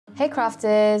Hey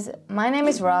crafters, my name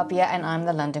is Rabia and I'm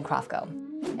the London Craft Girl.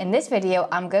 In this video,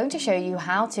 I'm going to show you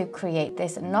how to create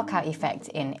this knockout effect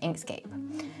in Inkscape.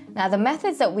 Now the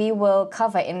methods that we will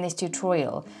cover in this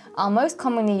tutorial are most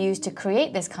commonly used to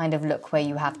create this kind of look where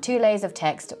you have two layers of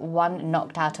text, one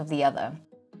knocked out of the other.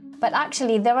 But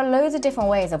actually there are loads of different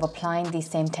ways of applying these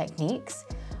same techniques.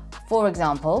 For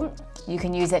example, you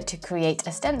can use it to create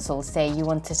a stencil. Say you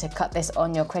wanted to cut this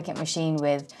on your Cricut machine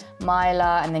with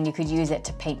mylar and then you could use it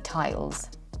to paint tiles.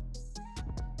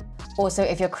 Also,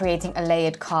 if you're creating a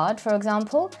layered card, for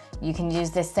example, you can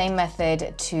use this same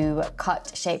method to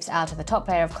cut shapes out of the top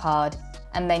layer of card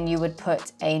and then you would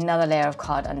put another layer of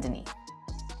card underneath.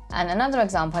 And another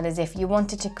example is if you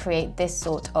wanted to create this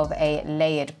sort of a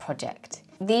layered project.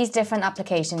 These different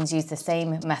applications use the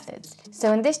same methods.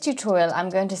 So in this tutorial, I'm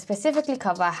going to specifically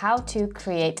cover how to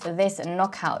create this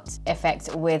knockout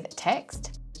effect with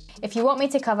text. If you want me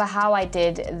to cover how I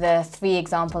did the 3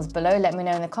 examples below, let me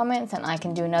know in the comments and I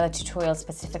can do another tutorial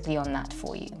specifically on that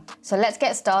for you. So let's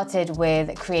get started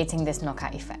with creating this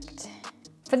knockout effect.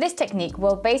 For this technique,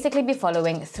 we'll basically be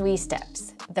following 3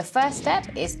 steps. The first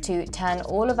step is to turn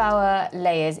all of our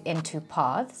layers into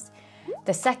paths.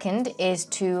 The second is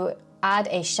to add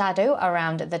a shadow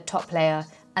around the top layer.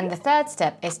 And the third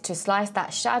step is to slice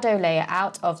that shadow layer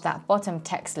out of that bottom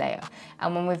text layer.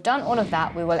 And when we've done all of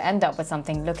that, we will end up with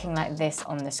something looking like this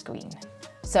on the screen.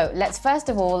 So let's first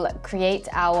of all create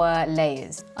our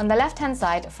layers. On the left-hand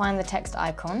side, find the text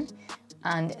icon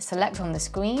and select on the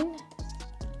screen.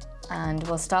 And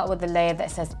we'll start with the layer that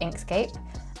says Inkscape.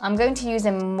 I'm going to use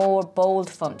a more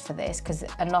bold font for this because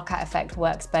a knockout effect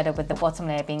works better with the bottom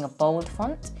layer being a bold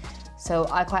font. So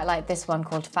I quite like this one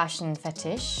called Fashion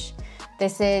Fetish.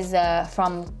 This is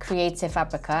from Creative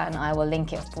Fabrica and I will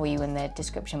link it for you in the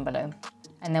description below.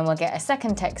 And then we'll get a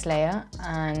second text layer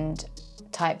and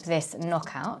type this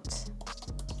knockout.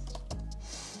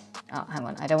 Oh, hang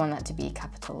on, I don't want that to be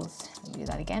capitals. Let me do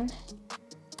that again.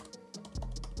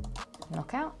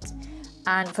 Knockout.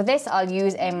 And for this, I'll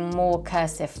use a more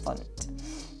cursive font.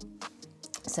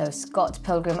 So Scott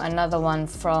Pilgrim, another one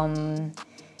from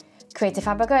Creative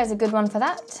Fabrica is a good one for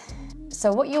that.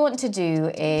 So what you want to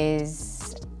do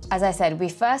is, as I said, we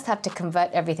first have to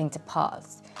convert everything to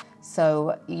paths.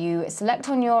 So you select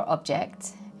on your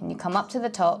object and you come up to the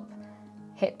top,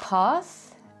 hit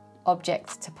path,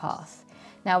 object to path.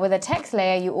 Now with a text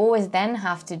layer, you always then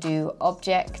have to do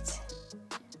object,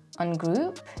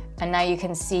 ungroup, and now you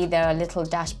can see there are little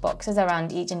dash boxes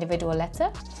around each individual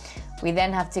letter. We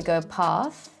then have to go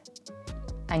path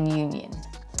and union.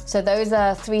 So those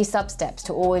are 3 sub-steps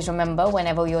to always remember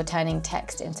whenever you're turning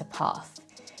text into path.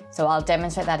 So I'll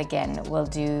demonstrate that again. We'll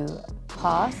do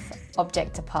path,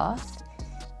 object to path,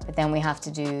 but then we have to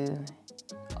do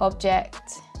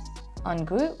object,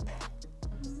 ungroup,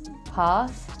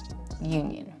 path,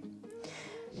 union.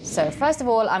 So first of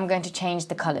all, I'm going to change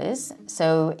the colors.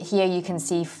 So here you can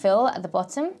see fill at the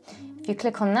bottom. If you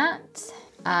click on that,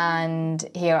 and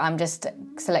here I'm just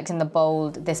selecting the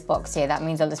bold, this box here, that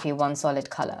means there'll just be one solid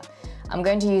color. I'm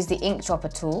going to use the ink dropper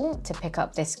tool to pick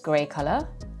up this gray color.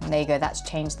 And there you go, that's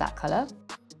changed that color.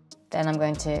 Then I'm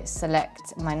going to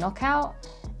select my knockout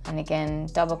and again,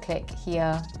 double click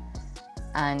here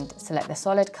and select the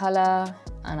solid color.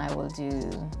 And I will do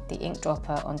the ink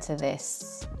dropper onto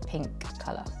this pink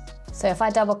color. So if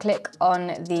I double click on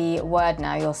the word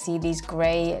now, you'll see these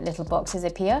gray little boxes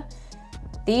appear.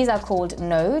 These are called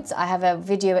nodes. I have a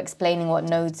video explaining what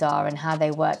nodes are and how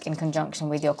they work in conjunction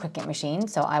with your Cricut machine,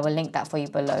 so I will link that for you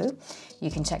below.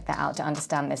 You can check that out to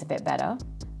understand this a bit better.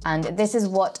 And this is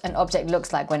what an object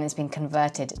looks like when it's been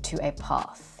converted to a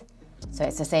path. So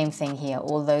it's the same thing here.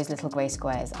 All those little gray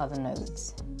squares are the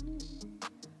nodes.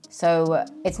 So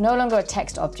it's no longer a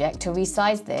text object. To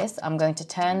resize this, I'm going to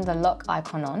turn the lock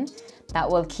icon on. That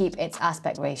will keep its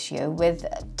aspect ratio. With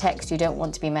text, you don't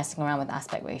want to be messing around with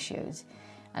aspect ratios.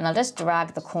 And I'll just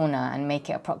drag the corner and make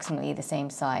it approximately the same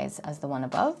size as the one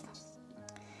above.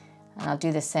 And I'll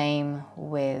do the same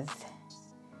with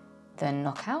the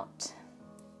knockout.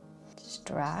 Just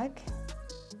drag.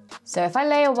 So if I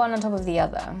layer one on top of the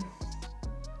other,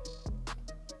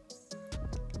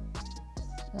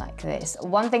 like this.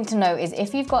 One thing to note is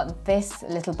if you've got this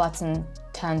little button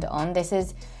turned on, this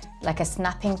is like a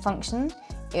snapping function.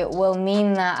 It will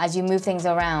mean that as you move things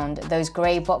around, those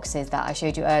gray boxes that I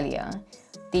showed you earlier,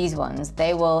 these ones,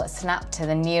 they will snap to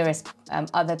the nearest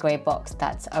other gray box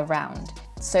that's around.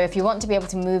 So if you want to be able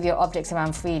to move your objects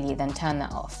around freely, then turn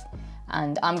that off.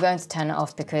 And I'm going to turn it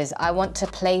off because I want to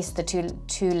place the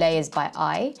two layers by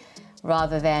eye.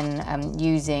 rather than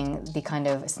using the kind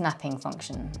of snapping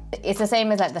function. It's the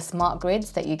same as like the smart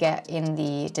grids that you get in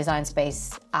the Design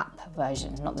Space app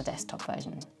version, not the desktop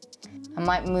version. I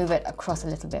might move it across a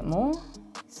little bit more,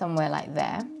 somewhere like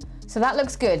there. So that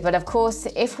looks good, but of course,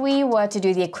 if we were to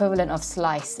do the equivalent of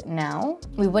slice now,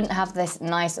 we wouldn't have this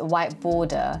nice white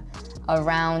border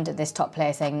around this top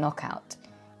layer saying knockout.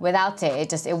 Without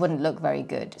it, it wouldn't look very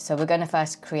good. So we're gonna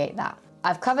first create that.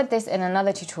 I've covered this in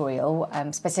another tutorial,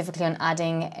 specifically on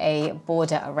adding a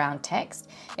border around text.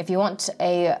 If you want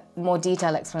a more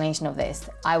detailed explanation of this,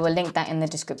 I will link that in the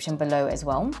description below as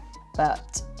well.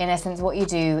 But in essence, what you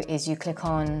do is you click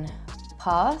on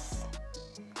Path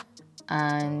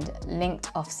and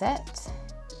Linked Offset,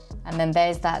 and then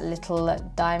there's that little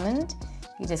diamond.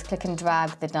 You just click and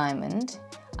drag the diamond.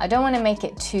 I don't want to make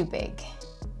it too big.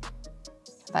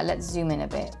 In fact, let's zoom in a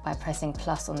bit by pressing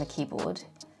plus on the keyboard.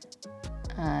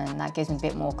 And that gives me a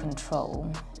bit more control.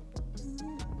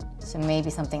 So maybe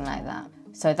something like that.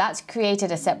 So that's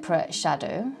created a separate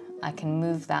shadow. I can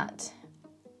move that.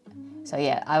 So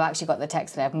yeah, I've actually got the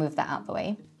text there. I've moved that out the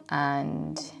way.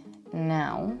 And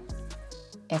now,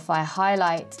 if I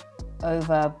highlight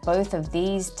over both of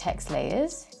these text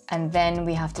layers, and then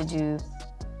we have to do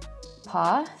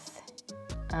path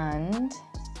and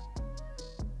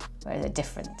where is the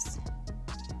difference?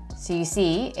 So you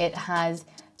see it has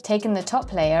taken the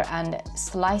top layer and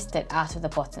sliced it out of the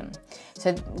bottom.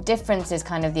 So difference is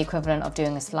kind of the equivalent of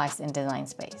doing a slice in Design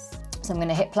Space. So I'm going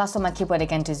to hit plus on my keyboard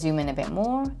again to zoom in a bit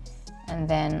more, and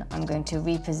then I'm going to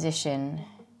reposition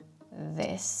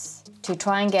this to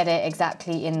try and get it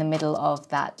exactly in the middle of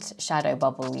that shadow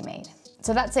bubble we made.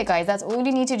 So that's it, guys. That's all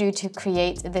you need to do to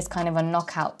create this kind of a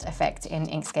knockout effect in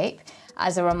Inkscape.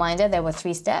 As a reminder, there were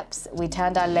 3 steps. We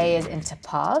turned our layers into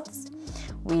paths.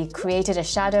 We created a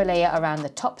shadow layer around the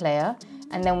top layer,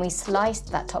 and then we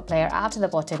sliced that top layer out of the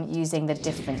bottom using the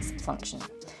difference function.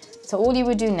 So all you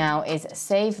would do now is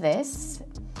save this,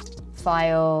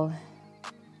 File,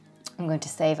 I'm going to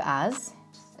save as,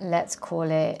 let's call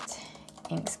it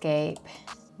Inkscape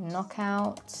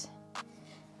Knockout,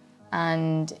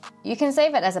 and you can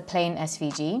save it as a plain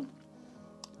SVG,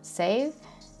 save.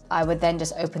 I would then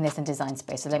just open this in Design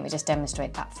Space, so let me just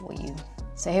demonstrate that for you.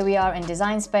 So here we are in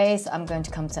Design Space. I'm going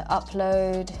to come to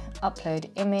Upload,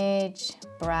 Upload Image,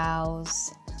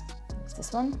 Browse. What's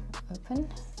this one? Open.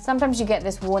 Sometimes you get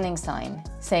this warning sign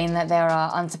saying that there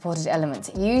are unsupported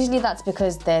elements. Usually that's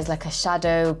because there's like a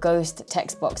shadow ghost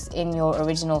text box in your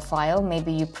original file.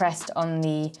 Maybe you pressed on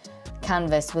the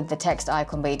canvas with the text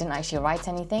icon, but you didn't actually write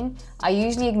anything. I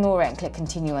usually ignore it and click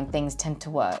continue and things tend to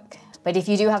work. But if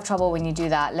you do have trouble when you do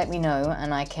that, let me know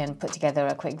and I can put together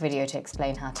a quick video to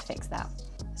explain how to fix that.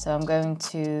 So I'm going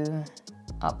to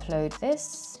upload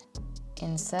this,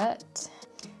 insert.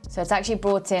 So it's actually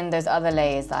brought in those other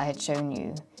layers that I had shown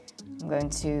you. I'm going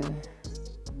to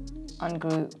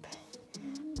ungroup.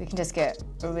 We can just get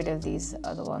rid of these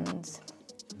other ones.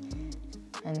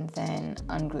 And then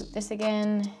ungroup this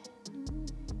again.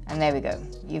 And there we go.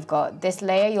 You've got this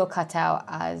layer you'll cut out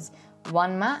as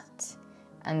one matte,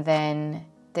 and then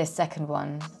this second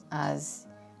one as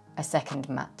a second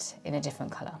matte in a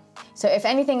different color. So if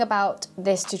anything about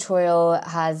this tutorial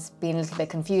has been a little bit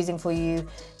confusing for you,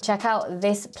 check out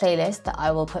this playlist that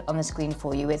I will put on the screen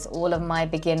for you. It's all of my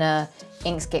beginner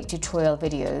Inkscape tutorial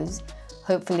videos.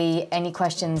 Hopefully any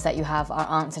questions that you have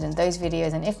are answered in those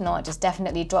videos, and if not, just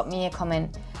definitely drop me a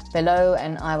comment below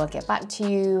and I will get back to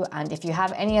you. And if you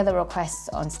have any other requests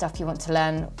on stuff you want to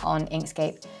learn on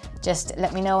Inkscape, just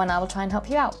let me know and I will try and help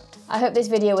you out. I hope this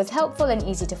video was helpful and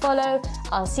easy to follow.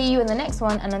 I'll see you in the next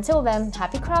one, and until then,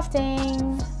 happy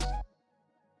crafting!